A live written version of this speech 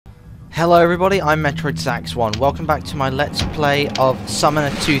Hello everybody, I'm Metroid1. Welcome back to my Let's Play of Summoner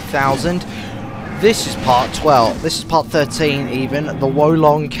 2000. This is part 12, this is part 13 even, the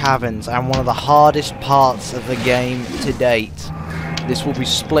Wolong Caverns, and one of the hardest parts of the game to date. This will be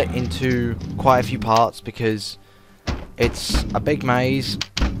split into quite a few parts because it's a big maze,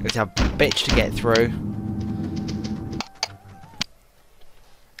 it's a bitch to get through,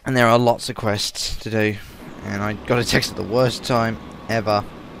 and there are lots of quests to do, and I got a text at the worst time ever.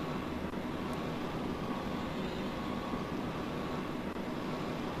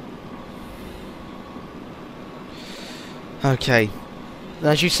 Okay,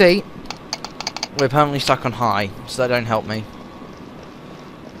 as you see, we're permanently stuck on high, so that don't help me.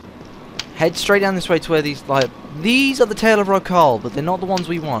 Head straight down this way to where these are the tail of Rokal, but they're not the ones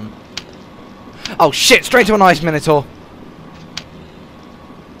we want. Oh shit, straight to an ice minotaur!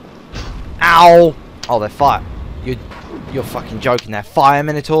 Ow! Oh, they're fire. You're fucking joking, they're fire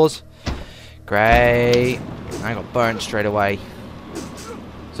minotaurs? Great. I got burnt straight away.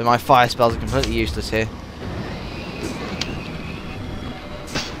 So my fire spells are completely useless here.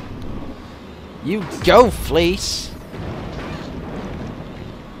 You go, Fleece!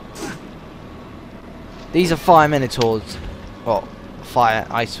 These are fire minotaurs. Well, fire,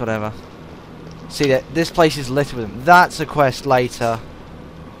 ice, whatever. See that this place is littered with them. That's a quest later.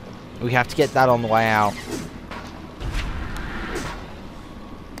 We have to get that on the way out.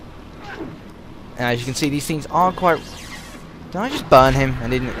 And as you can see, these things are quite... Did I just burn him? I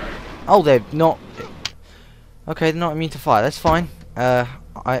didn't... Oh, they're not... Okay, they're not immune to fire. That's fine.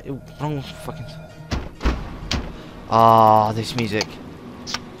 Wrong fucking... Ah, this music.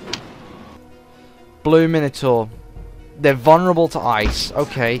 Blue Minotaur. They're vulnerable to ice.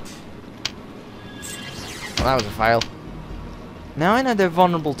 Okay. Well, that was a fail. Now I know they're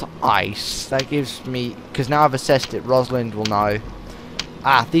vulnerable to ice. That gives me... Because now I've assessed it, Rosalind will know.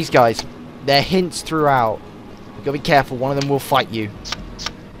 Ah, these guys. They're hints throughout. You've got to be careful. One of them will fight you.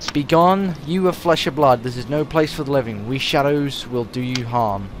 Begone, you of flesh and blood. This is no place for the living. We shadows will do you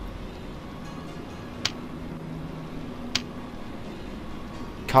harm.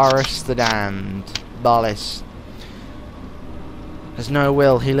 Chorus the damned. Balis has no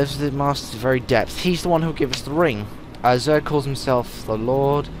will. He lives with his master's very depth. He's the one who'll give us the ring. Zerg calls himself the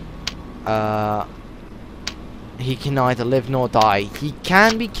Lord. He can neither live nor die. He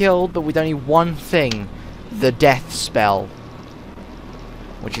can be killed, but with only one thing. The death spell.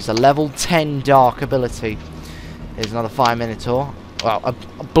 Which is a level 10 dark ability. There's another fire minotaur. Well, a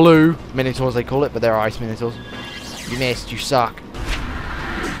blue minotaur as they call it, but they're ice minotaurs. You missed, you suck.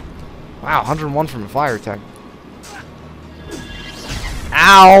 Wow, 101 from a fire attack.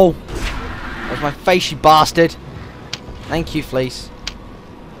 Ow! That was my face, you bastard. Thank you, Fleece.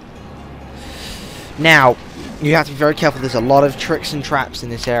 Now, you have to be very careful. There's a lot of tricks and traps in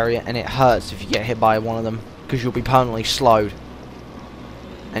this area, and it hurts if you get hit by one of them, because you'll be permanently slowed.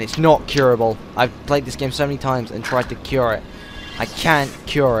 And it's not curable. I've played this game so many times and tried to cure it. I can't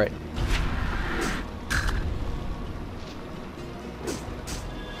cure it.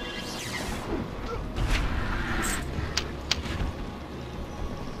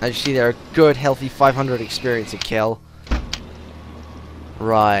 As you see, they're a good, healthy 500 experience a kill.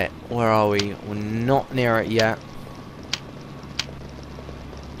 Right, where are we? We're not near it yet.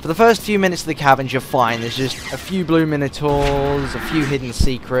 For the first few minutes of the caverns, you're fine. There's just a few blue minotaurs, a few hidden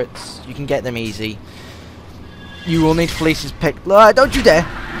secrets. You can get them easy. You will need Fleece's pick. Don't you dare!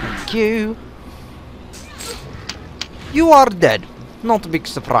 Thank you. You are dead. Not a big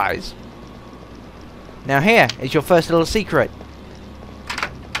surprise. Now here is your first little secret.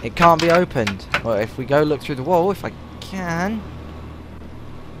 It can't be opened. Well, if we go look through the wall, if I can...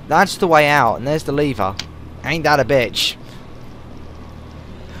 That's the way out, and there's the lever. Ain't that a bitch?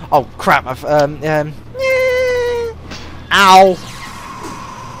 Oh crap! Ow!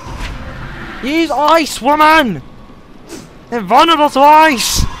 Use ice, woman! They're vulnerable to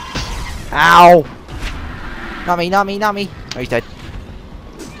ice! Ow! Not me, not me, not me. Oh, he's dead.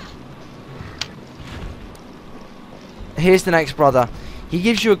 Here's the next brother. He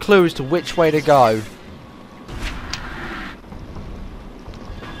gives you a clue as to which way to go.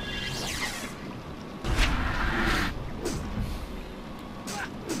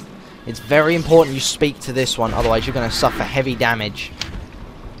 It's very important you speak to this one, otherwise you're going to suffer heavy damage.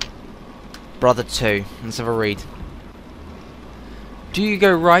 Brother 2. Let's have a read. Do you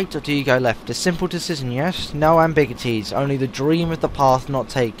go right or do you go left? A simple decision, yes? No ambiguities, only the dream of the path not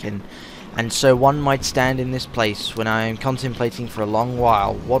taken. And so one might stand in this place when I am contemplating for a long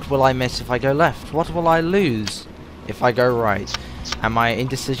while. What will I miss if I go left? What will I lose if I go right? And my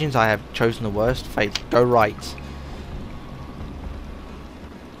indecisions, I have chosen the worst fate. Go right.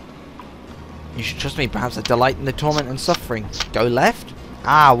 You should trust me, perhaps I delight in the torment and suffering. Go left?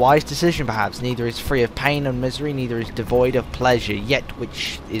 Ah, wise decision perhaps. Neither is free of pain and misery, neither is devoid of pleasure. Yet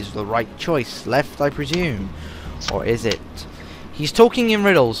which is the right choice? Left, I presume. Or is it? He's talking in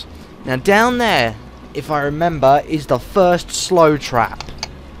riddles. Now down there, if I remember, is the first slow trap.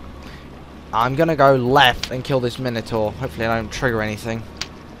 I'm gonna go left and kill this Minotaur. Hopefully I don't trigger anything.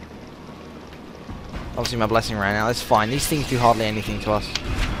 Obviously my blessing ran out, that's fine. These things do hardly anything to us.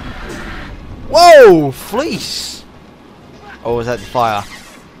 Whoa! Fleece! Or was that the fire?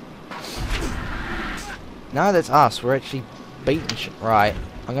 No, that's us. We're actually beating shit. Right.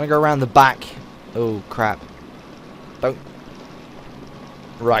 I'm gonna go around the back. Oh, crap. Don't.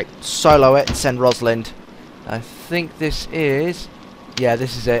 Right. Solo it and send Rosalind. I think this is... Yeah,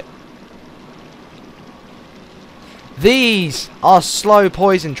 this is it. These are slow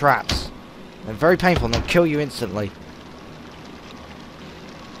poison traps. They're very painful and they'll kill you instantly.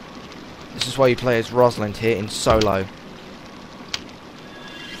 This is why you play as Rosalind here in solo.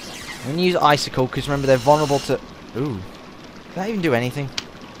 I'm going to use Icicle because remember they're vulnerable to... Ooh. Did that even do anything?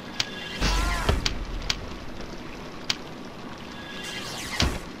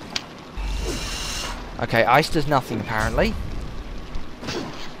 Okay, ice does nothing apparently.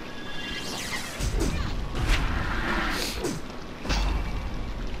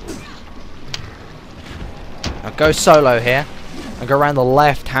 Now go solo here. And go around the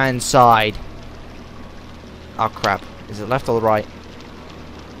left hand side. Oh crap. Is it left or the right?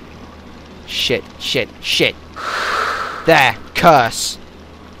 Shit, shit, shit. There, curse.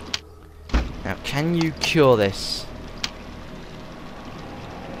 Now, can you cure this?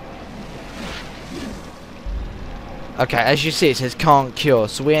 Okay, as you see, it says can't cure.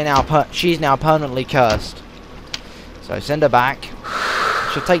 So we are now she's now permanently cursed. So send her back.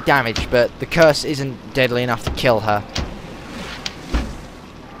 She'll take damage, but the curse isn't deadly enough to kill her.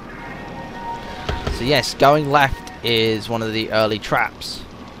 So yes, going left is one of the early traps.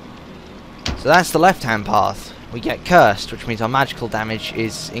 So that's the left-hand path. We get cursed, which means our magical damage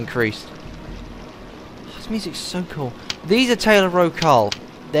is increased. Oh, this music's so cool. These are Taylor Rokal.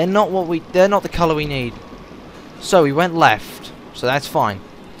 They're not the colour we need. So we went left. So that's fine.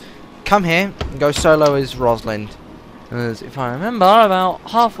 Come here and go solo as Rosalind. As if I remember, about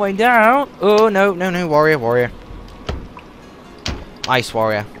halfway down. Oh no, no, no, warrior, warrior. Ice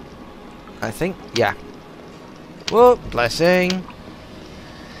warrior. I think, yeah. Whoa, blessing.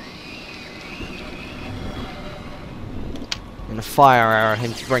 And a fire arrow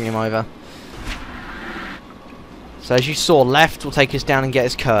him to bring him over. So as you saw, left will take us down and get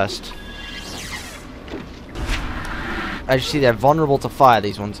us cursed. As you see, they're vulnerable to fire,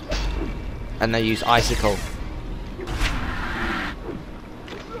 these ones. And they use Icicle.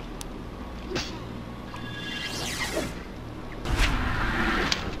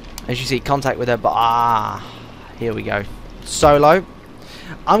 As you see, contact with her, but here we go. Solo.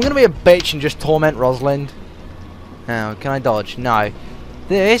 I'm gonna be a bitch and just torment Rosalind. Now, can I dodge? No.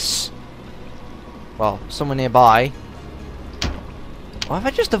 This. Well, someone nearby. Why have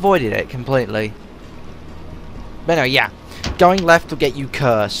I just avoided it completely? But anyway, yeah. Going left will get you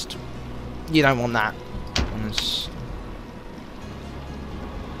cursed. You don't want that. If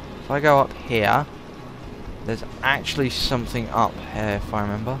I go up here, there's actually something up here, if I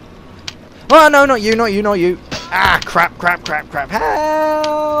remember. Oh, no, not you, not you, not you. Ah, crap, crap, crap, crap.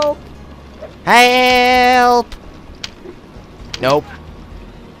 Help! Help! Nope.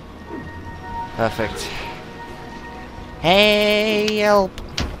 Perfect. Help!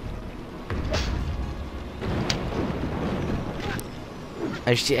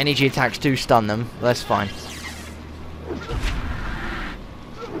 As you see, energy attacks do stun them. That's fine.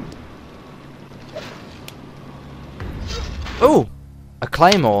 Ooh! A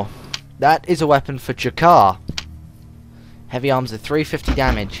claymore. That is a weapon for Jakar. Heavy arms at 350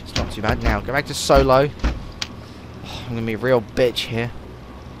 damage. It's not too bad. Now, go back to solo. Oh, I'm gonna be a real bitch here.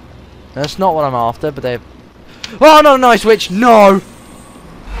 That's not what I'm after, but they're... Oh, no, nice witch! No!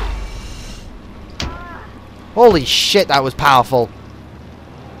 Holy shit, that was powerful.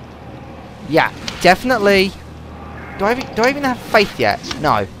 Yeah, definitely. Do I even have faith yet?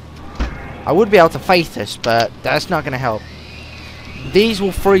 No. I would be able to faith this, but that's not going to help. These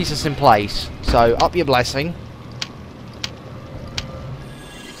will freeze us in place, so up your blessing.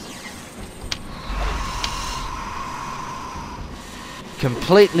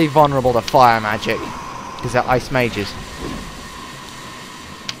 Completely vulnerable to fire magic, because they're ice mages.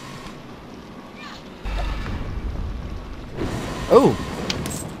 Ooh!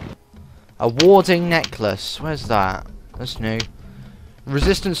 A warding necklace. Where's that? That's new.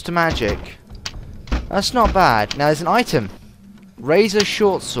 Resistance to magic. That's not bad. Now there's an item. Razor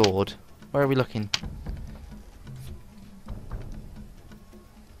short sword. Where are we looking?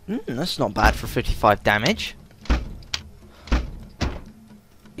 That's not bad for 55 damage.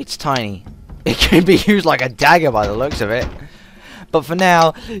 It's tiny. It can be used like a dagger by the looks of it. But for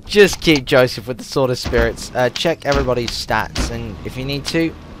now, just keep Joseph with the Sword of Spirits. Check everybody's stats, and if you need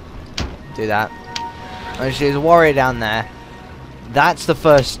to, do that. There's a warrior down there. That's the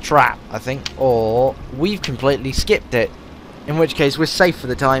first trap, I think. Or we've completely skipped it. In which case, we're safe for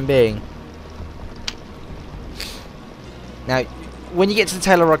the time being. Now, when you get to the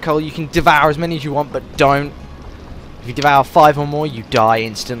Tail of Rockall, you can devour as many as you want, but don't. If you devour 5 or more, you die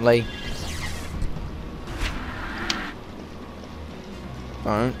instantly.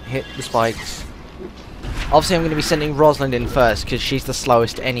 Don't hit the spikes. Obviously, I'm going to be sending Rosalind in first, because she's the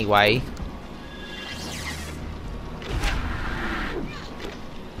slowest anyway.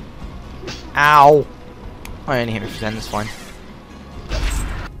 Ow! I only hit me for 10, that's fine.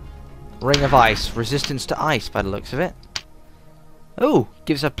 Ring of Ice. Resistance to ice, by the looks of it. Oh,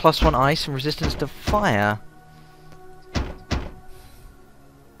 gives her +1 ice and resistance to fire.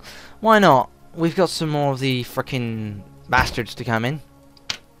 Why not? We've got some more of the frickin' bastards to come in.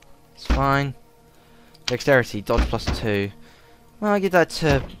 It's fine. Dexterity, dodge +2. Well, I give that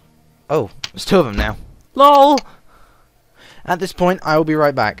to... Oh, there's 2 of them now. LOL! At this point, I will be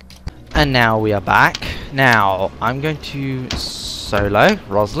right back. And now we are back. Now, I'm going to solo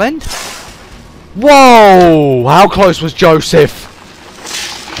Rosalind. Whoa! How close was Joseph?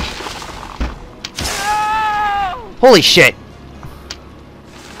 Holy shit!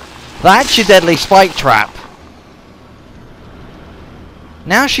 That's your deadly spike trap.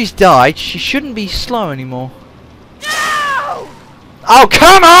 Now she's died, she shouldn't be slow anymore. No! Oh,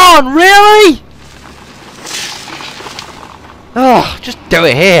 come on! Really? Oh, just do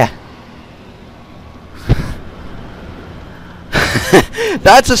it here.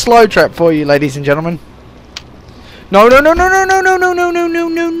 That's a slow trap for you, ladies and gentlemen. No, no, no, no, no, no, no, no, no, no, no,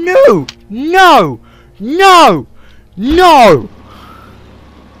 no, no, no, no, no.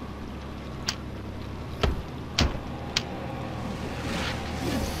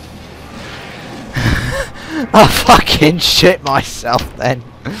 I fucking shit myself then.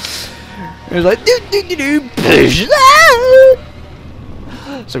 It was like, push that.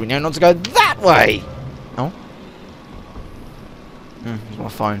 So we know not to go that way. Oh. Here's my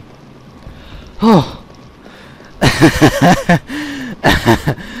phone. Oh.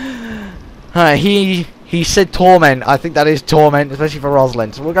 He said torment. I think that is torment, especially for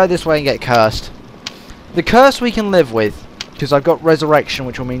Rosalind. So we'll go this way and get cursed. The curse we can live with, because I've got resurrection,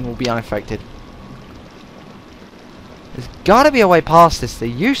 which will mean we'll be unaffected. There's got to be a way past this. There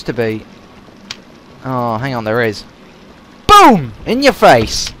used to be. Oh, hang on, there is. Boom! In your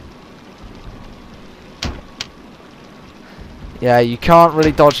face! Yeah, you can't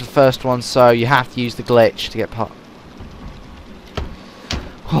really dodge the first one, so you have to use the glitch to get past.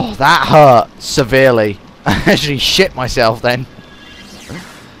 Oh, that hurt severely. I actually shit myself then.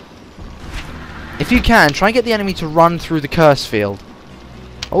 If you can, try and get the enemy to run through the curse field.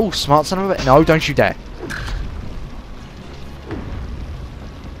 Oh, smart son of a bitch. No, don't you dare.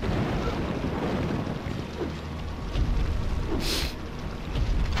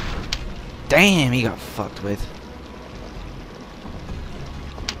 Damn, he got fucked with.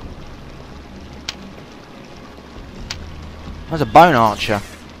 There's a bone archer.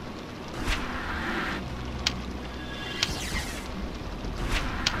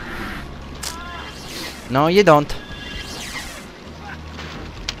 No, you don't.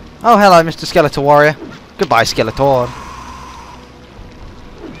 Oh, hello, Mr. Skeletor Warrior. Goodbye, Skeletor.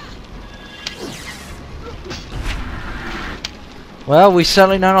 Well, we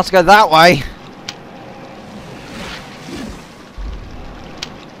certainly know not to go that way.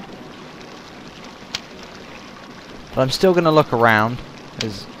 But I'm still going to look around.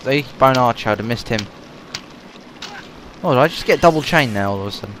 Because the bone archer, I'd have missed him. Oh, did I just get double chain there all of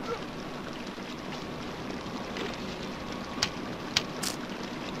a sudden?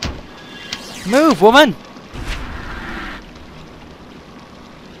 Move, woman!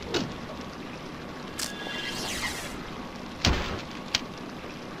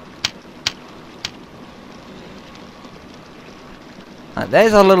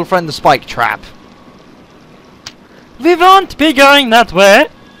 There's our little friend, the spike trap. We won't be going that way.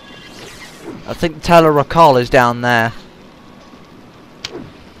 I think the Tail of Rockall is down there.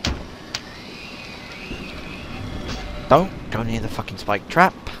 Don't go near the fucking spike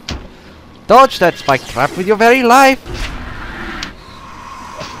trap. Dodge that spike trap with your very life.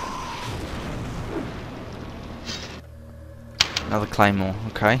 Another claymore,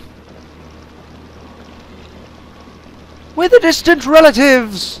 okay. We're the distant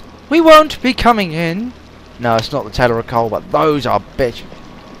relatives! We won't be coming in. No, it's not the Tailor of Coal, but those are bitch.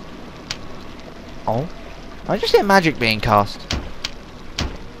 Oh, I just hear magic being cast.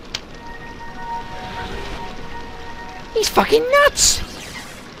 He's fucking nuts.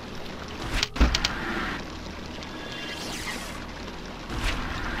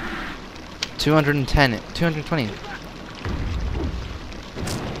 $210, 220.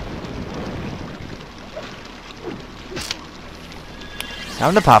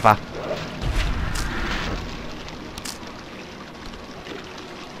 Down to Papa.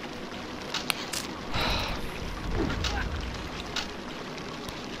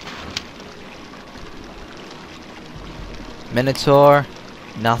 Minotaur,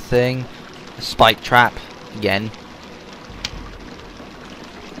 nothing. Spike Trap, again.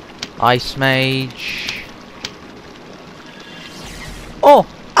 Ice Mage. Oh,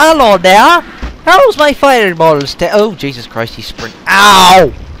 hello there. How's my fireballs? Oh, Jesus Christ, he's sprint.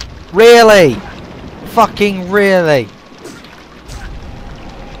 Ow! Really? Fucking really?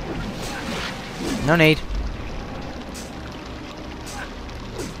 No need.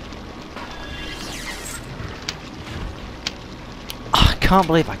 Oh, I can't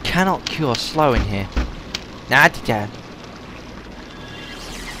believe I cannot cure slow in here. Nah, Dad.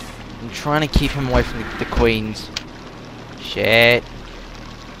 I'm trying to keep him away from the queens. Shit.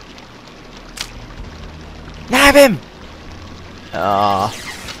 Nab him! Ah.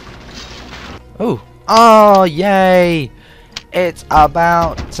 Oh. Oh, yay! It's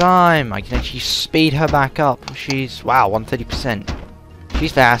about time. I can actually speed her back up. She's, wow, 130%.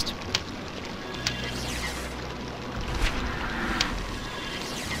 She's fast.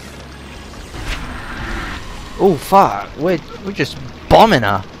 Oh, fuck. We're just bombing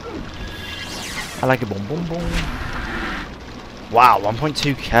her. I like it. Boom, boom, boom. Wow,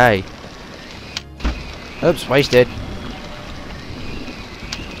 1.2k. Oops, wasted.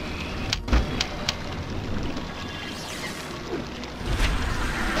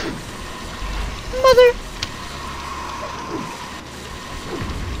 Mother.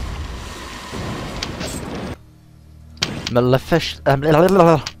 Malefic.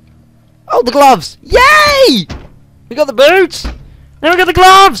 Oh, the gloves! Yay! We got the boots. Now we got the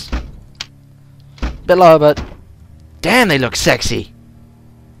gloves. Bit low, but damn, they look sexy.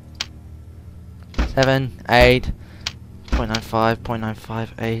 7, 8, 0.95,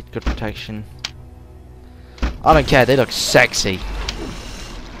 0.958, good protection. I don't care, they look sexy.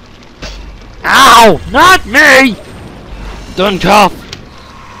 Ow! Not me! Done cough.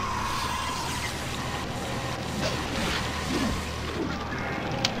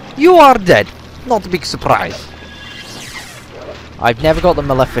 You are dead. Not a big surprise. I've never got the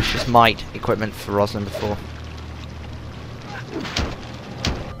Maleficious Might equipment for Rosalind before.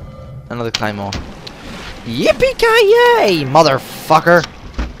 Another Claymore. Yippee-ki-yay, motherfucker!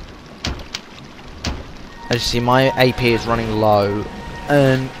 As you see, my AP is running low,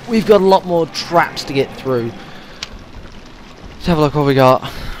 and we've got a lot more traps to get through. Let's have a look what we got.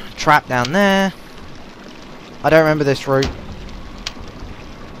 Trap down there. I don't remember this route.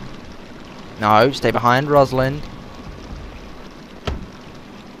 No, stay behind Rosalind.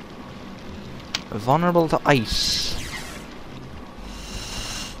 Vulnerable to ice.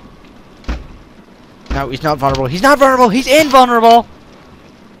 No, he's not vulnerable. He's not vulnerable. He's invulnerable.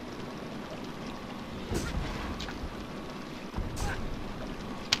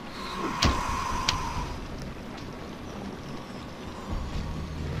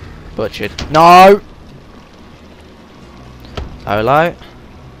 Butchered. No. Solo.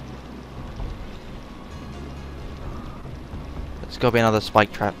 Let's go be another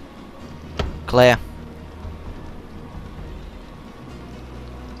spike trap. Clear.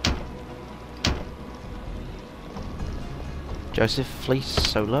 Joseph Fleece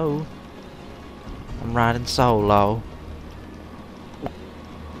solo. I'm riding solo.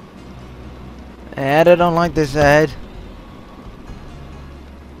 Ed, I don't like this, Ed.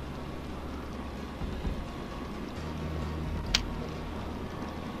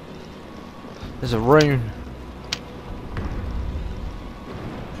 There's a rune.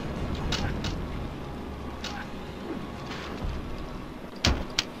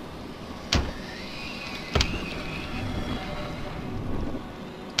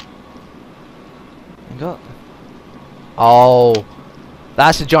 Got. Oh,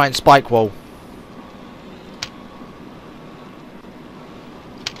 that's a giant spike wall.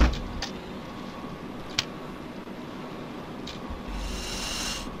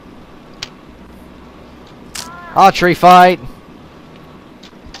 Archery fight.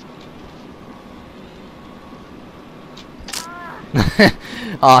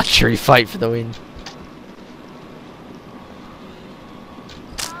 Archery fight for the win.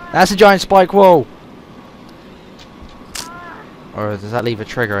 That's a giant spike wall! Or does that leave a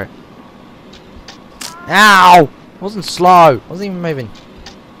trigger it? Ow! It wasn't slow. It wasn't even moving.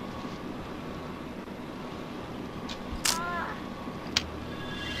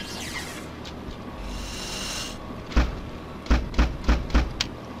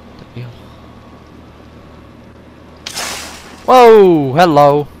 Whoa!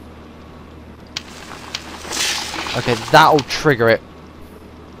 Hello! Okay, that'll trigger it.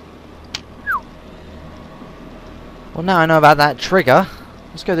 Well, now I know about that trigger.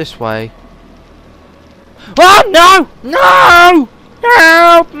 Let's go this way. Oh, no! No!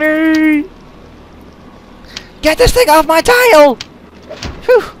 Help me! Get this thing off my tail!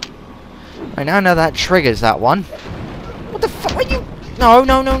 Whew. I now know that triggers that one. What the fuck? Are you? No,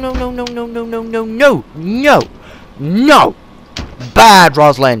 no, no, no, no, no, no, no, no, no, no, no, no! Bad,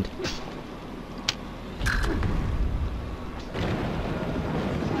 Rosalind.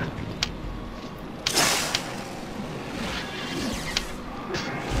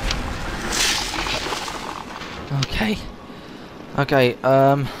 Okay. Okay,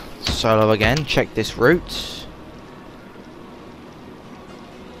 solo again. Check this route.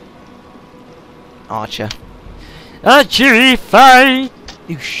 Archer. Archery fight!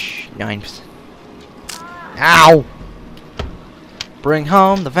 Oosh, 9%. Ow! Bring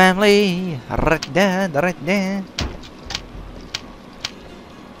home the family. Right there, right there.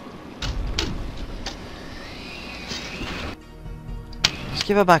 Let's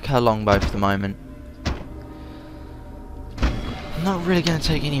give her back her longbow for the moment. I'm not really going to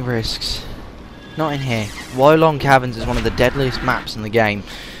take any risks. Not in here. Wolong Caverns is one of the deadliest maps in the game,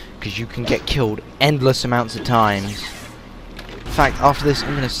 because you can get killed endless amounts of times. In fact, after this,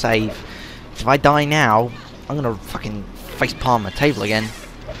 I'm going to save. If I die now, I'm going to fucking face palm my table again.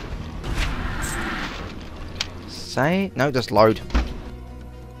 Say? No, just load.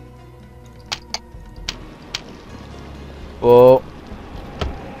 Oh.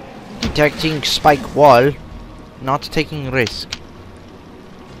 Detecting spike wall. Not taking risk.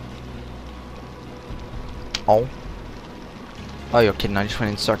 Oh. Oh, you're kidding. I just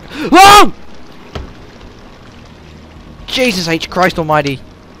went in circle. Whoa! Jesus H. Christ almighty.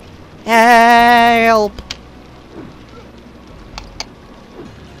 Help!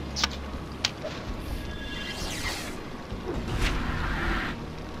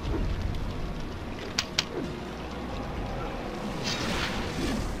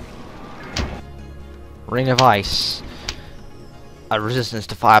 Ring of Ice. A resistance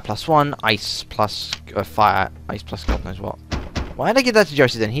to fire +1, ice plus fire, ice plus God knows what. Why did I give that to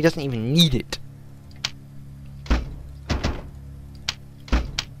Josie then? He doesn't even need it.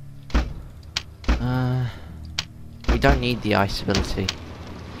 We don't need the ice ability.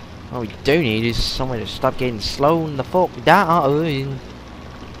 What we do need is somewhere to stop getting slowed the fuck down.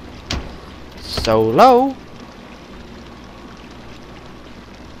 Solo.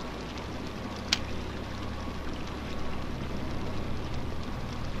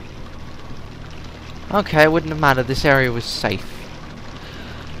 Okay, it wouldn't have mattered. This area was safe.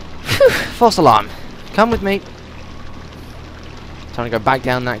 Whew, false alarm. Come with me. Time to go back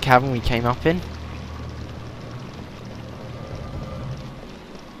down that cavern we came up in.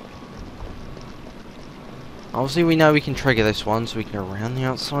 Obviously we know we can trigger this one, so we can go around the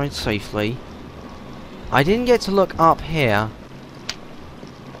outside safely. I didn't get to look up here.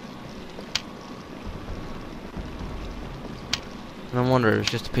 No wonder it was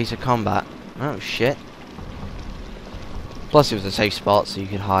just a piece of combat. Oh shit. Plus it was a safe spot so you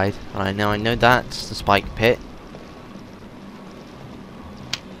could hide. And I know that's the spike pit.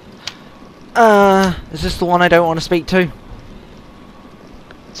 Is this the one I don't want to speak to?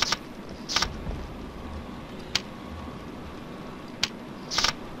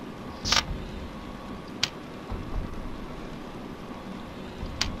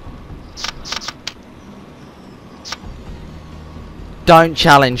 Don't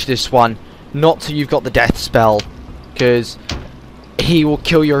challenge this one. Not till you've got the death spell, because he will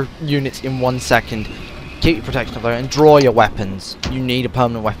kill your units in 1 second. Keep your protection up there and draw your weapons. You need a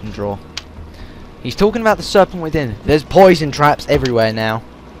permanent weapon draw. He's talking about the serpent within. There's poison traps everywhere now.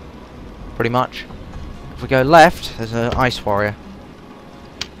 Pretty much. If we go left, there's an ice warrior.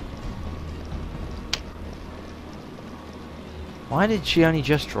 Why did she only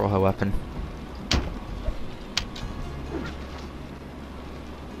just draw her weapon?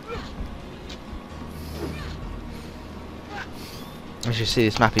 As you see,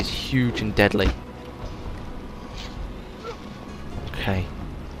 this map is huge and deadly. Okay.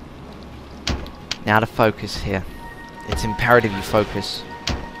 Now to focus here. It's imperative you focus.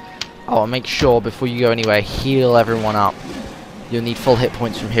 Oh, and make sure before you go anywhere, heal everyone up. You'll need full hit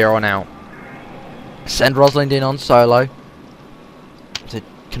points from here on out. Send Rosalind in on solo to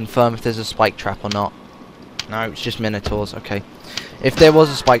confirm if there's a spike trap or not. No, it's just Minotaurs. Okay. If there was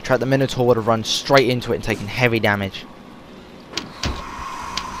a spike trap, the Minotaur would have run straight into it and taken heavy damage.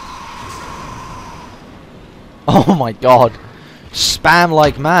 Oh my god. Spam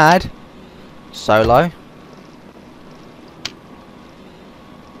like mad. Solo.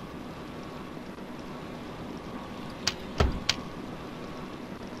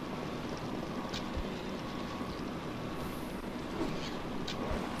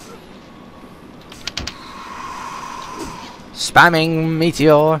 Spamming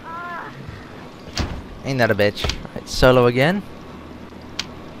meteor. Ain't that a bitch? Right, solo again.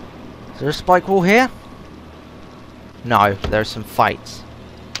 Is there a spike wall here? No, there's some fights.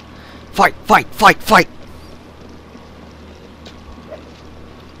 Fight, fight, fight, fight!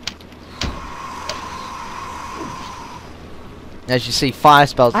 As you see, fire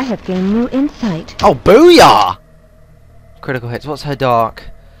spells. I have gained new insight. Oh, booyah! Critical hits. What's her dark?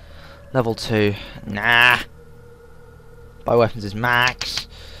 Level 2. Nah. By weapons is max.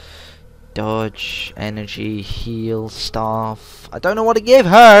 Dodge, energy, heal, staff. I don't know what to give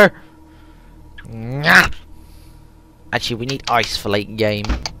her! Nah. Actually, we need ice for late game.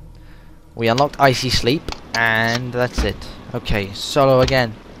 We unlocked Icy Sleep, and that's it. Okay, solo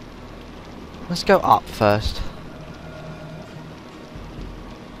again. Let's go up first.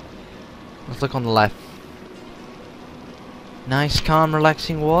 Let's look on the left. Nice, calm,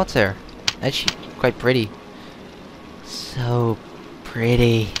 relaxing water. Actually, quite pretty. So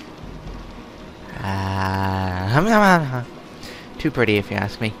pretty. Too pretty, if you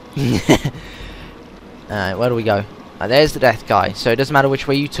ask me. Where do we go? There's the death guy. So it doesn't matter which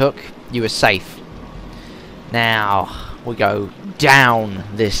way you took, you were safe. Now we go down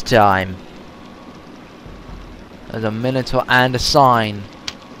this time. There's a Minotaur and a sign.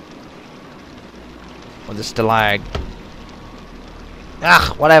 Or the stalag.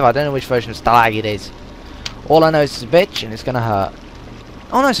 Ah, whatever. I don't know which version of stalag it is. All I know is it's a bitch and it's gonna hurt.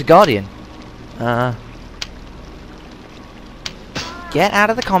 Oh no, it's a guardian. Get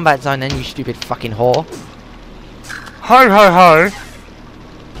out of the combat zone then, you stupid fucking whore. Ho ho ho!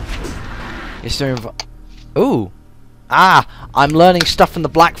 You're still ooh! Ah! I'm learning stuff from the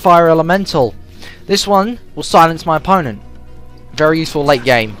Blackfire Elemental. This one will silence my opponent. Very useful late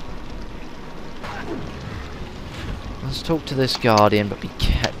game. Let's talk to this guardian, but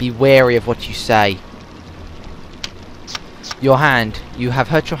be wary of what you say. Your hand. You have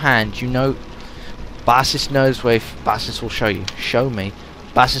hurt your hand. You know... Bassus knows where... Bassus will show you. Show me.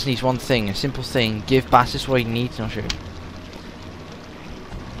 Bassus needs one thing. A simple thing. Give Bassus what he needs and I'll show you.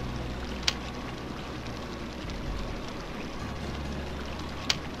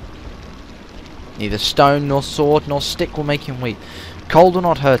 Neither stone, nor sword, nor stick will make him weak. Cold will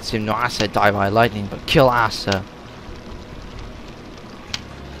not hurt him, nor acid die by lightning, but kill Asa.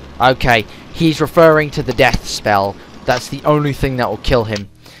 Okay, he's referring to the death spell. That's the only thing that will kill him.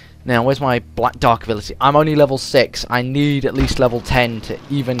 Now, where's my black dark ability? I'm only level 6. I need at least level 10 to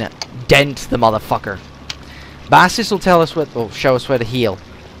even dent the motherfucker. Bassus will tell us where, or show us where to heal.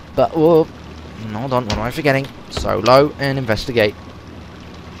 But, hold on, what am I forgetting? Solo and investigate.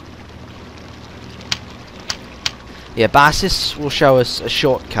 Yeah, Bassus will show us a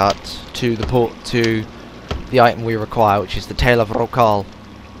shortcut to the port to the item we require, which is the Tail of Rokal,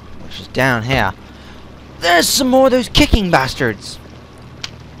 which is down here. There's some more of those kicking bastards.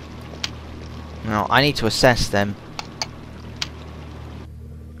 Now I need to assess them.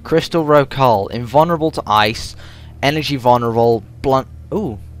 Crystal Rokal, invulnerable to ice, energy vulnerable, blunt.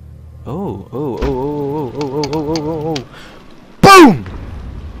 Ooh, ooh, ooh, ooh, ooh, ooh, ooh, ooh, ooh, ooh. Boom!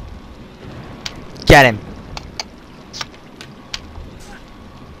 Get him.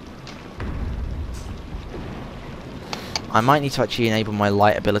 I might need to actually enable my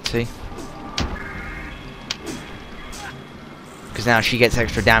light ability. Because now she gets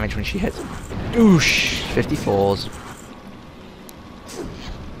extra damage when she hits. Oosh! 54s.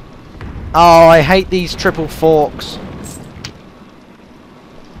 Oh, I hate these triple forks.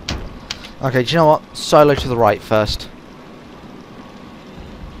 Okay, do you know what? Solo to the right first.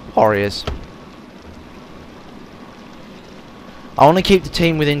 Warriors. I want to keep the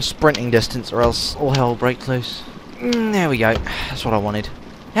team within sprinting distance or else all hell will break loose. There we go. That's what I wanted.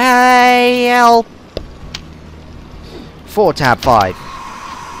 Hey, help! 4 tab 5.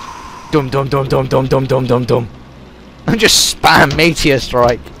 Dum dum dum dum dum dum dum dum dum. And just spam Meteor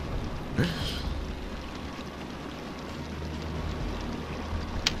Strike.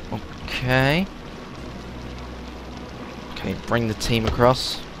 Okay. Okay, bring the team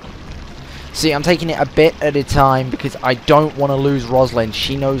across. See, I'm taking it a bit at a time because I don't want to lose Rosalind.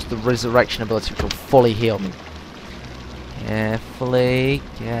 She knows the resurrection ability, which will fully heal me. Carefully,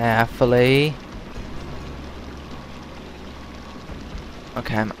 carefully.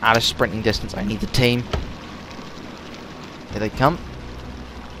 Okay, I'm out of sprinting distance. I need the team. Here they come.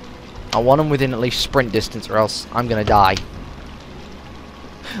 I want them within at least sprint distance or else I'm going to die.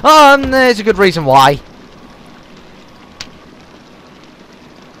 And there's a good reason why.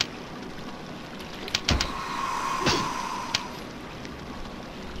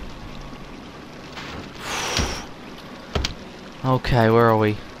 Okay, where are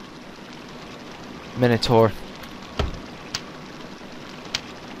we? Minotaur.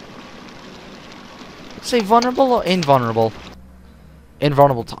 Say vulnerable or invulnerable?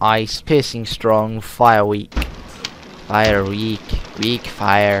 Invulnerable to ice, piercing strong, fire weak. Fire weak, weak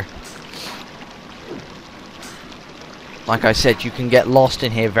fire. Like I said, you can get lost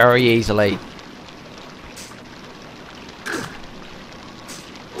in here very easily.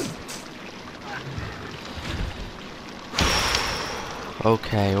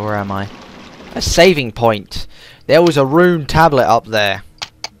 Okay, where am I? A saving point. There was a rune tablet up there.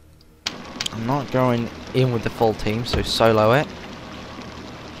 I'm not going in with the full team, so solo it.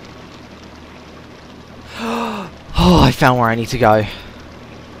 Oh, I found where I need to go.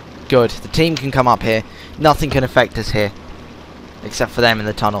 Good. The team can come up here. Nothing can affect us here. Except for them in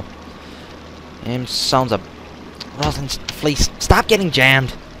the tunnel. Sounds a... Rosalind, please, stop getting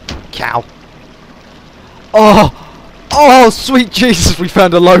jammed. Cow. Oh! Oh, sweet Jesus, we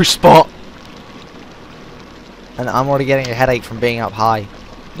found a low spot. And I'm already getting a headache from being up high.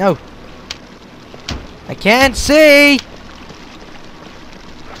 No. I can't see!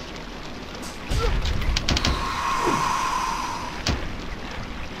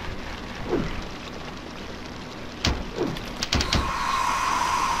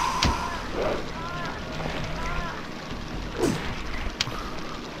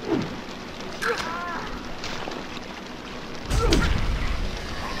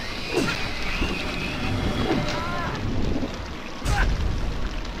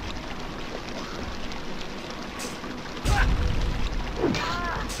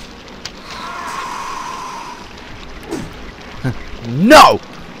 No!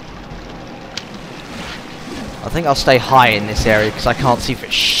 I think I'll stay high in this area because I can't see for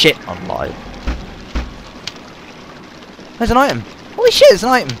shit on live. There's an item. Holy shit, there's an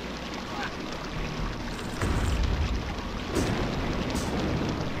item.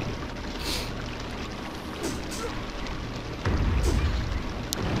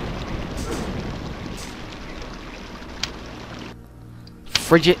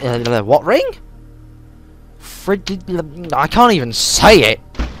 Frigid... what ring? Frigid... I can't even say it.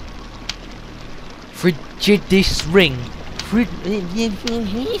 Frigidus ring.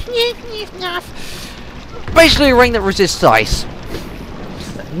 Basically a ring that resists ice.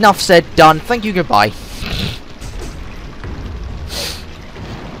 Enough said, done. Thank you, goodbye.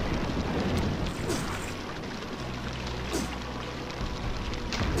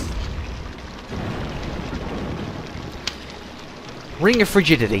 Ring of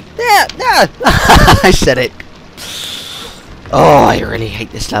frigidity. Yeah, yeah. I said it. Oh, I really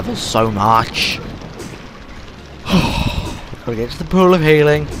hate this level so much. Gotta get to the pool of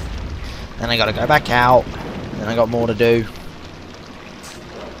healing. Then I gotta go back out. Then I got more to do.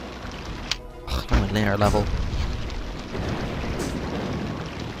 Oh, I'm on near level.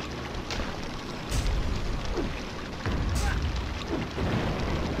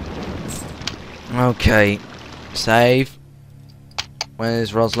 Okay. Save.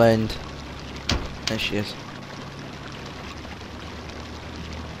 Where's Rosalind? There she is.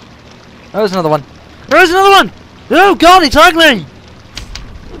 Oh, there's another one. There's another one! Oh god, it's ugly!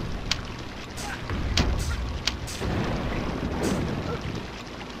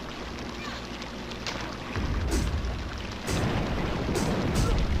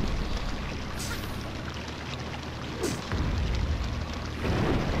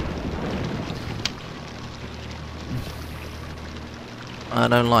 I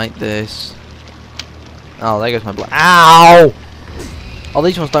don't like this. Oh, there goes my blood. Ow! Oh,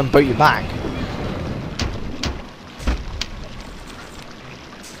 these ones don't boot you back.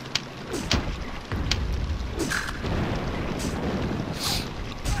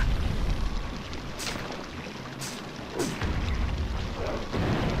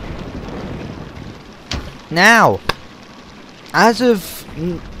 Now, as of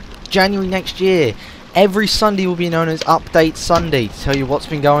January next year, every Sunday will be known as Update Sunday to tell you what's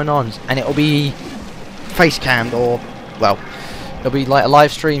been going on, and it'll be face cammed, or, well, it'll be like a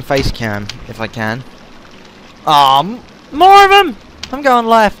live stream face cam if I can. More of them! I'm going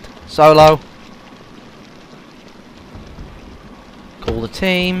left. Solo. Call the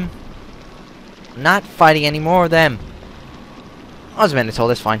team. Not fighting any more of them. I was a Minotaur,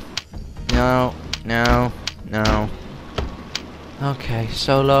 that's fine. No, no, no. Okay,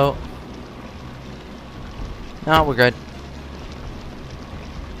 solo. No, we're good.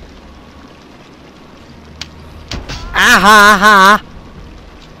 Aha!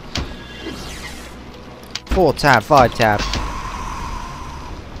 4 tab, 5 tab.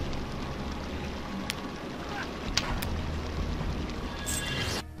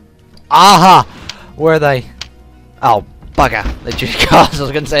 Aha! Where are they? Oh, bugger. They're just cars. I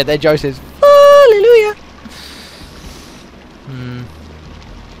was going to say they're Joseph's. Hallelujah!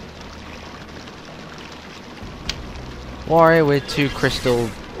 Warrior with 2 crystal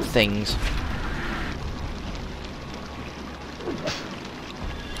things.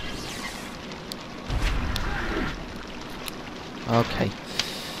 Okay.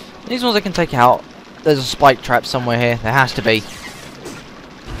 These ones I can take out. There's a spike trap somewhere here. There has to be.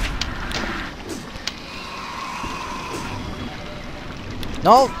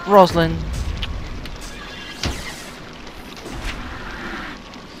 No, Rosalind.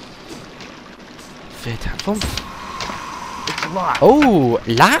 Fit. It's locked. Oh,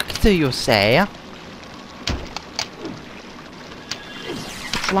 locked, do you say?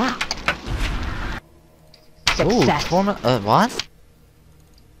 It's locked. Ooh, Success. what?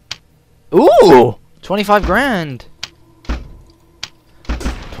 Ooh! 25 grand!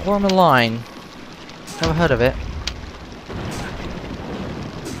 Tourmaline. Never heard of it.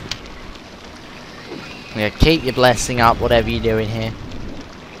 Yeah, keep your blessing up, whatever you're doing here.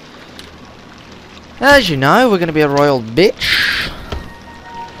 As you know, we're gonna be a royal bitch.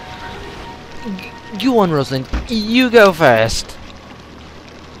 You on, Rosalind. You go first.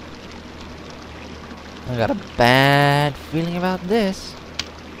 I got a bad feeling about this.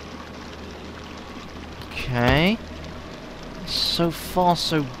 Okay. So far,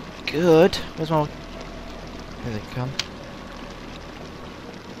 so good. Where's my... Here they come.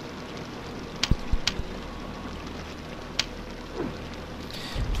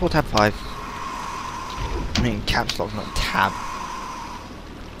 For tab 5. I mean, caps lock, not tab.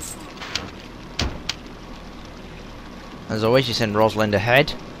 As always, you send Rosalind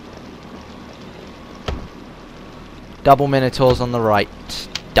ahead. Double Minotaurs on the right.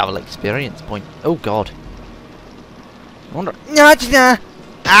 Double experience point. Oh god. I wonder...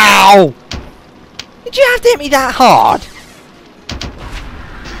 Ow! Did you have to hit me that hard?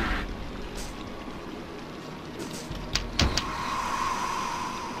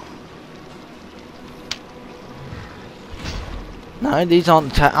 No, these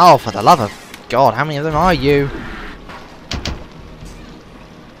aren't... Oh, for the love of God, how many of them are you?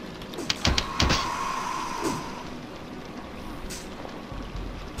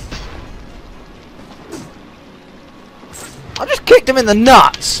 I just kicked him in the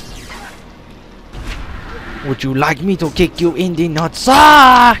nuts! Would you like me to kick you in the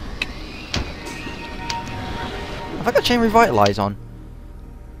nutsack? Have I got Chain Revitalize on?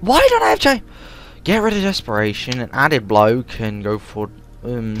 Why don't I have Chain... Get rid of Desperation, an added blow can go for...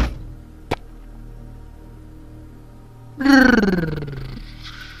 Can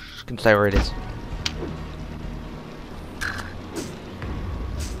stay where it is.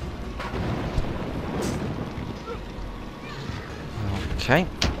 Okay.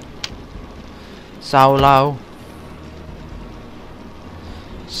 Solo.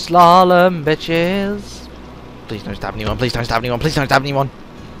 Slalom, bitches. Please don't stab anyone, please don't stab anyone, please don't stab anyone.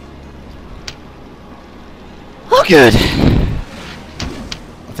 Oh, good. I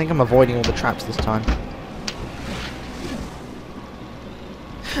think I'm avoiding all the traps this time.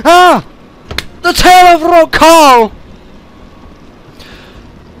 Ah! The Tail of Rokal!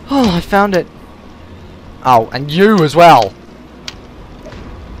 Oh, I found it. Oh, and you as well.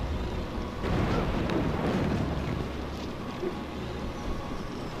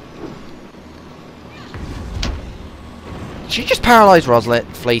 She just paralyzed Roslet,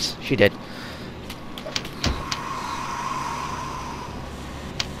 Fleece. She did.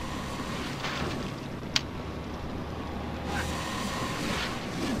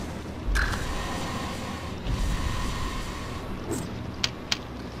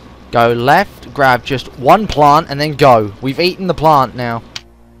 Go left, grab just one plant, and then go. We've eaten the plant now.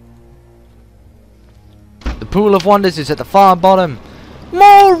 The Pool of Wonders is at the far bottom.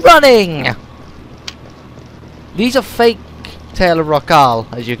 More running! These are fake Tail of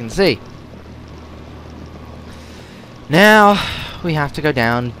Rokal, as you can see. Now, we have to go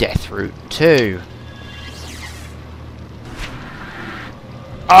down Death Route 2.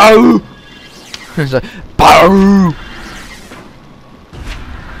 Oh! So, boom!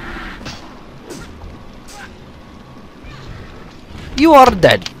 You are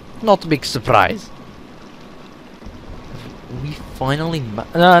dead. Not a big surprise. We finally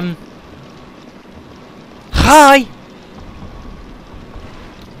hi!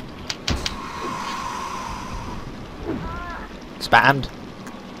 Spammed.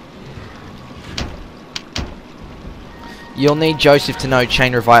 You'll need Joseph to know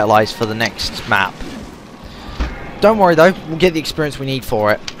Chain Revitalize for the next map. Don't worry though, we'll get the experience we need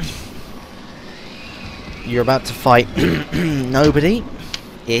for it. You're about to fight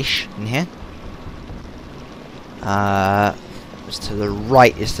nobody-ish in here. Just to the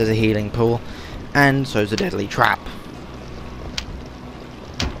right is to the healing pool, and so is a deadly trap.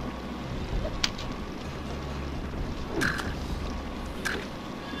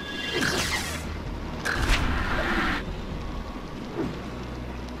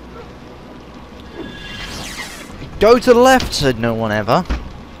 Go to the left, said no one ever.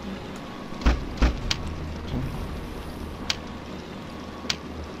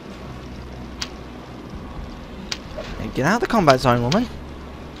 Get out of the combat zone, woman.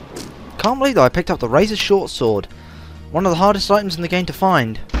 Can't believe that I picked up the razor short sword. One of the hardest items in the game to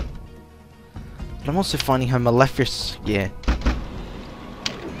find. But I'm also finding her Maleficus gear.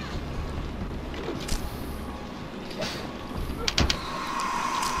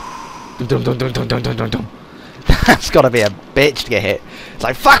 Dum dum dum dum dum dum dum dum. That's gotta be a bitch to get hit. It's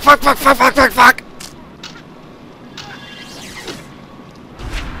like fuck fuck fuck fuck fuck fuck fuck.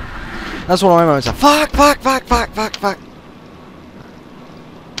 That's one of my moments. Like, fuck fuck fuck fuck fuck fuck.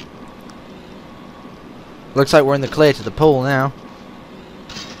 Looks like we're in the clear to the pool now.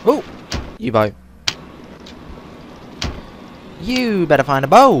 Oh, you bow. You better find a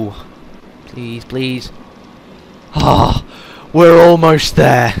bow. Please, please. Ah, oh, we're almost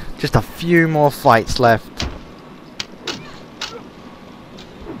there. Just a few more fights left.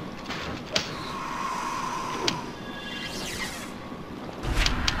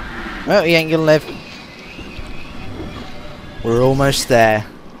 Well, he ain't gonna live. We're almost there.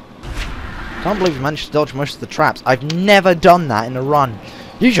 Can't believe we managed to dodge most of the traps. I've never done that in a run.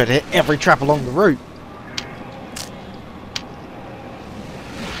 Usually I hit every trap along the route.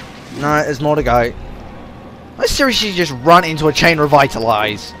 No, there's more to go. I seriously just run into a chain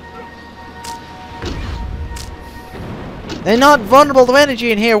revitalize. They're not vulnerable to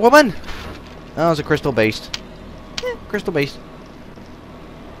energy in here, woman. Oh, it's a crystal beast. Yeah, crystal beast.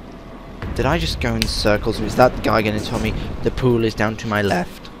 Did I just go in circles, or is that the guy going to tell me the pool is down to my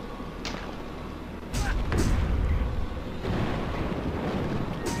left?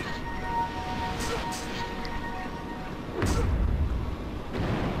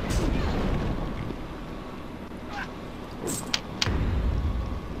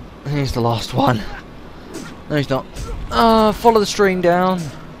 He's the last one. No, he's not. Follow the stream down.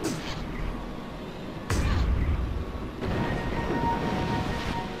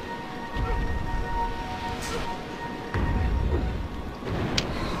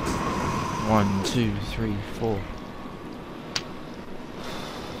 One, two, three, four.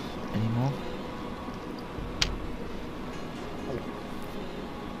 Any more?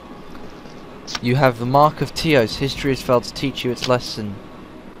 You have the mark of Teos. History has failed to teach you its lesson.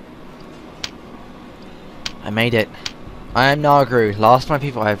 I made it. I am Nagru. Last of my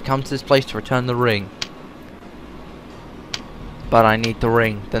people, I have come to this place to return the ring. But I need the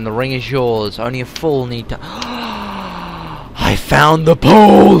ring. Then the ring is yours. Only a fool need to... I found the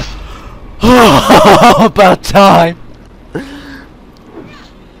pool! About time!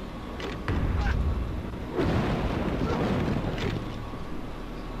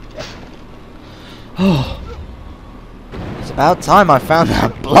 Oh, it's about time I found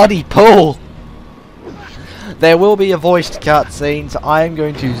that bloody pool! There will be a voiced cutscene, so I am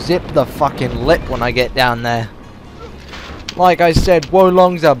going to zip the fucking lip when I get down there. Like I said,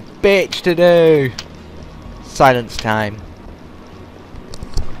 Wolong's a bitch to do! Silence time.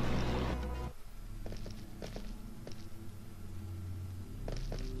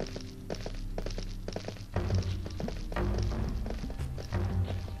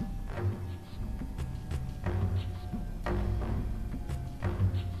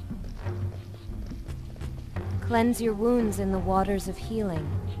 Cleanse your wounds in the waters of healing.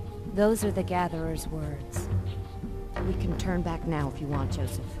 Those are the Gatherer's words. We can turn back now if you want,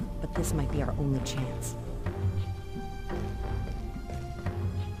 Joseph, but this might be our only chance.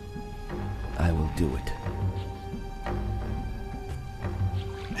 I will do it.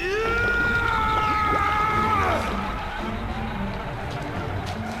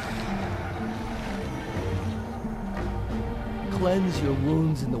 Cleanse your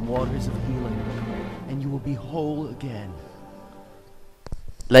wounds in the waters of healing, and you will be whole again.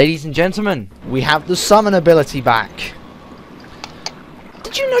 Ladies and gentlemen, we have the summon ability back.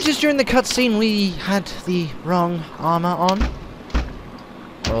 Did you notice during the cutscene we had the wrong armor on?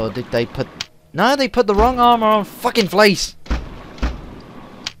 Or did they put... No, they put the wrong armor on fucking Flace!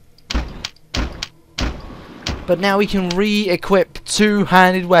 But now we can re-equip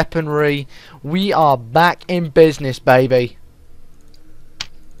two-handed weaponry. We are back in business, baby.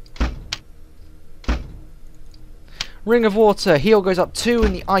 Ring of Water. Heal goes up 2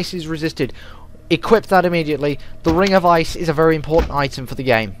 and the ice is resisted. Equip that immediately. The Ring of Ice is a very important item for the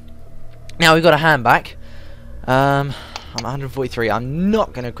game. Now we've got a hand back. I'm 143. I'm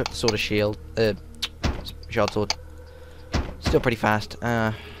not going to equip the Sword of Shield. Shard Sword. Still pretty fast.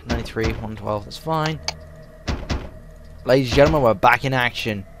 93, 112. That's fine. Ladies and gentlemen, we're back in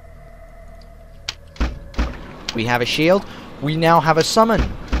action. We have a shield. We now have a summon.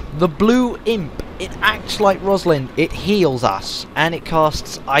 The Blue Imp. It acts like Rosalind. It heals us. And it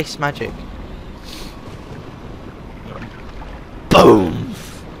casts ice magic. Boom!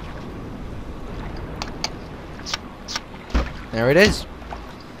 There it is.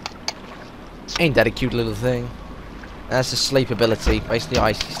 Ain't that a cute little thing? That's a sleep ability. Basically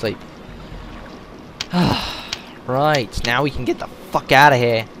icy sleep. Right, now we can get the fuck out of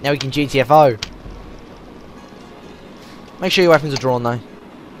here. Now we can GTFO. Make sure your weapons are drawn though.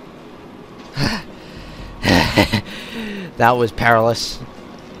 That was perilous.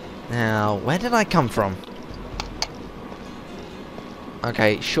 Now, where did I come from?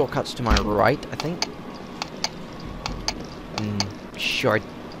 Okay, shortcuts to my right, I think.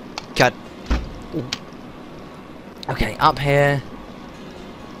 Shortcut. Ooh. Okay, up here.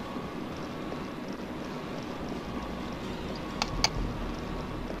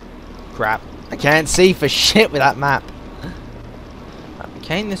 Crap. I can't see for shit with that map. We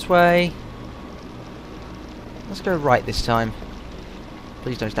came this way. Let's go right this time.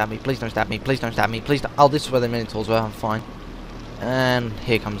 Please don't stab me, please don't stab me, please don't stab me, please don't. Oh, this is where the Minotaurs were, I'm fine. And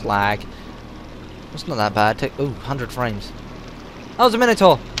here comes lag. It's not that bad. Take, ooh, 100 frames. That was a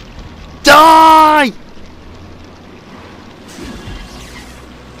Minotaur! Die!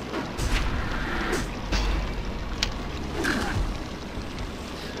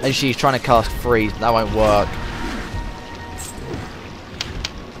 And she's trying to cast freeze, but that won't work.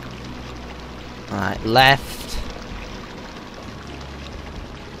 Alright, left.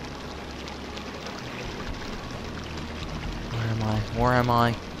 Where am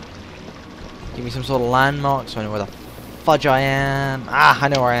I? Give me some sort of landmark so I know where the fudge I am. Ah, I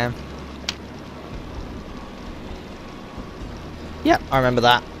know where I am. Yep, I remember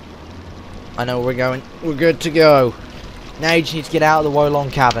that. I know where we're going. We're good to go. Now you just need to get out of the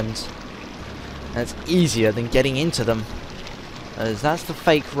Wolong Caverns. That's easier than getting into them. As that's the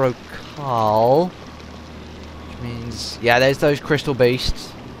fake Rokal. Which means... yeah, there's those crystal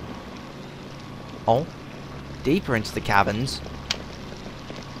beasts. Oh. Deeper into the caverns.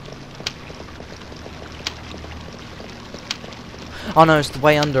 Oh no, it's the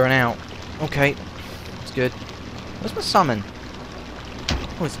way under and out. Okay. That's good. Where's my summon?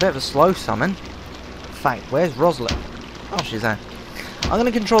 Oh, it's a bit of a slow summon. In fact, where's Rosalind? Oh, she's there. I'm going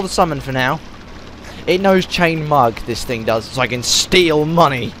to control the summon for now. It knows Chain Mug, this thing does, so I can steal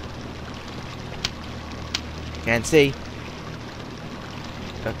money. Can't see.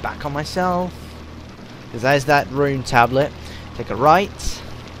 Go back on myself. Because there's that rune tablet. Take a right.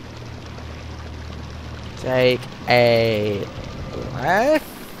 Take a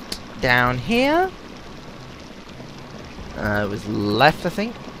left. Down here. It was left, I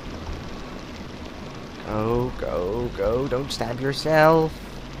think. Go, go, go. Don't stab yourself.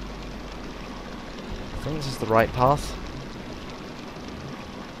 I think this is the right path.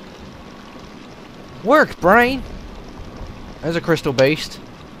 Work, brain! There's a crystal beast.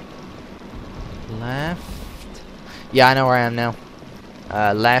 Left. Yeah, I know where I am now.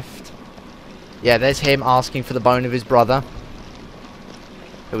 Left. Yeah, there's him asking for the bone of his brother.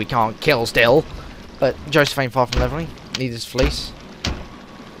 Who we can't kill still. But Joseph ain't far from leveling. Needs his fleece.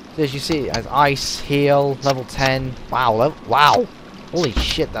 So as you see, as ice, heal, level 10. Wow, wow. Holy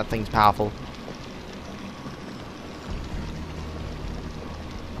shit, that thing's powerful.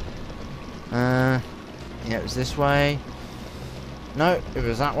 Yeah, it was this way. No, it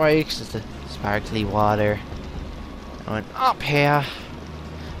was that way, because it's the sparkly water. I went up here.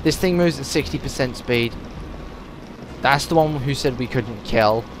 This thing moves at 60% speed. That's the one who said we couldn't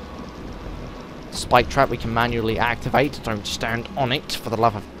kill. Spike trap we can manually activate. Don't stand on it, for the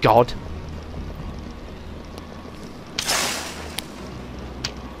love of God.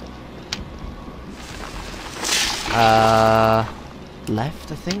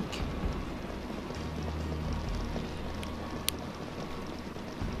 Left, I think.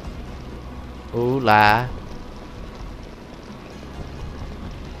 Ooh la.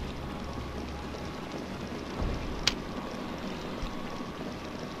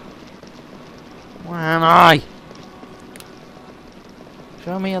 Where am I?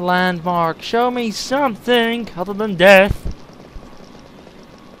 Show me a landmark. Show me something other than death.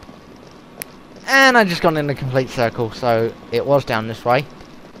 And I just got in a complete circle, so it was down this way.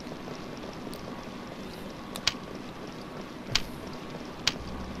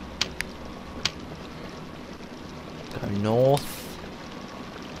 Go north.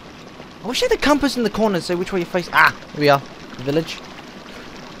 I wish I had a compass in the corner to say which way you face. Ah, here we are. The village.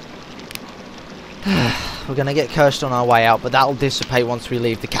 We're gonna get cursed on our way out, but that'll dissipate once we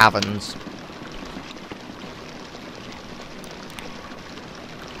leave the caverns.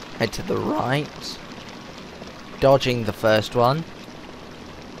 Head to the right. Dodging the first one.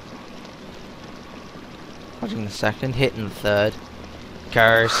 Dodging the second. Hitting the third.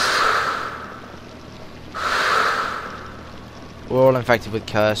 Curse. We're all infected with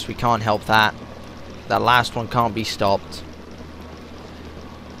curse. We can't help that. That last one can't be stopped.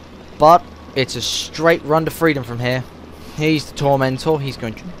 But it's a straight run to freedom from here. He's the Tormentor. He's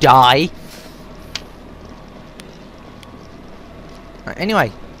going to die. Right,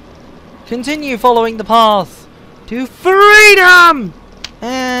 anyway. Continue following the path to freedom!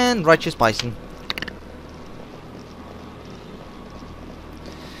 And righteous bison.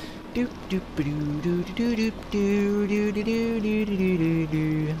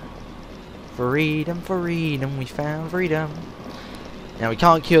 Freedom, freedom, we found freedom. Now we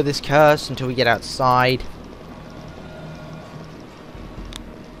can't cure this curse until we get outside.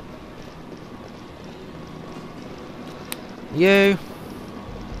 You.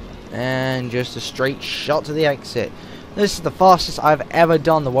 And just a straight shot to the exit. This is the fastest I've ever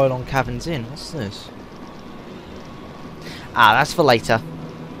done the Wolong Caverns in. What's this? Ah, that's for later.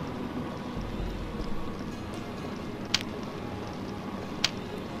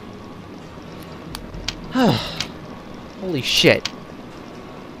 Holy shit.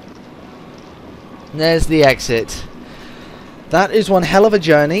 There's the exit. That is one hell of a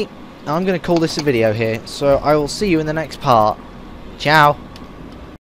journey. I'm going to call this a video here. So I will see you in the next part. Ciao.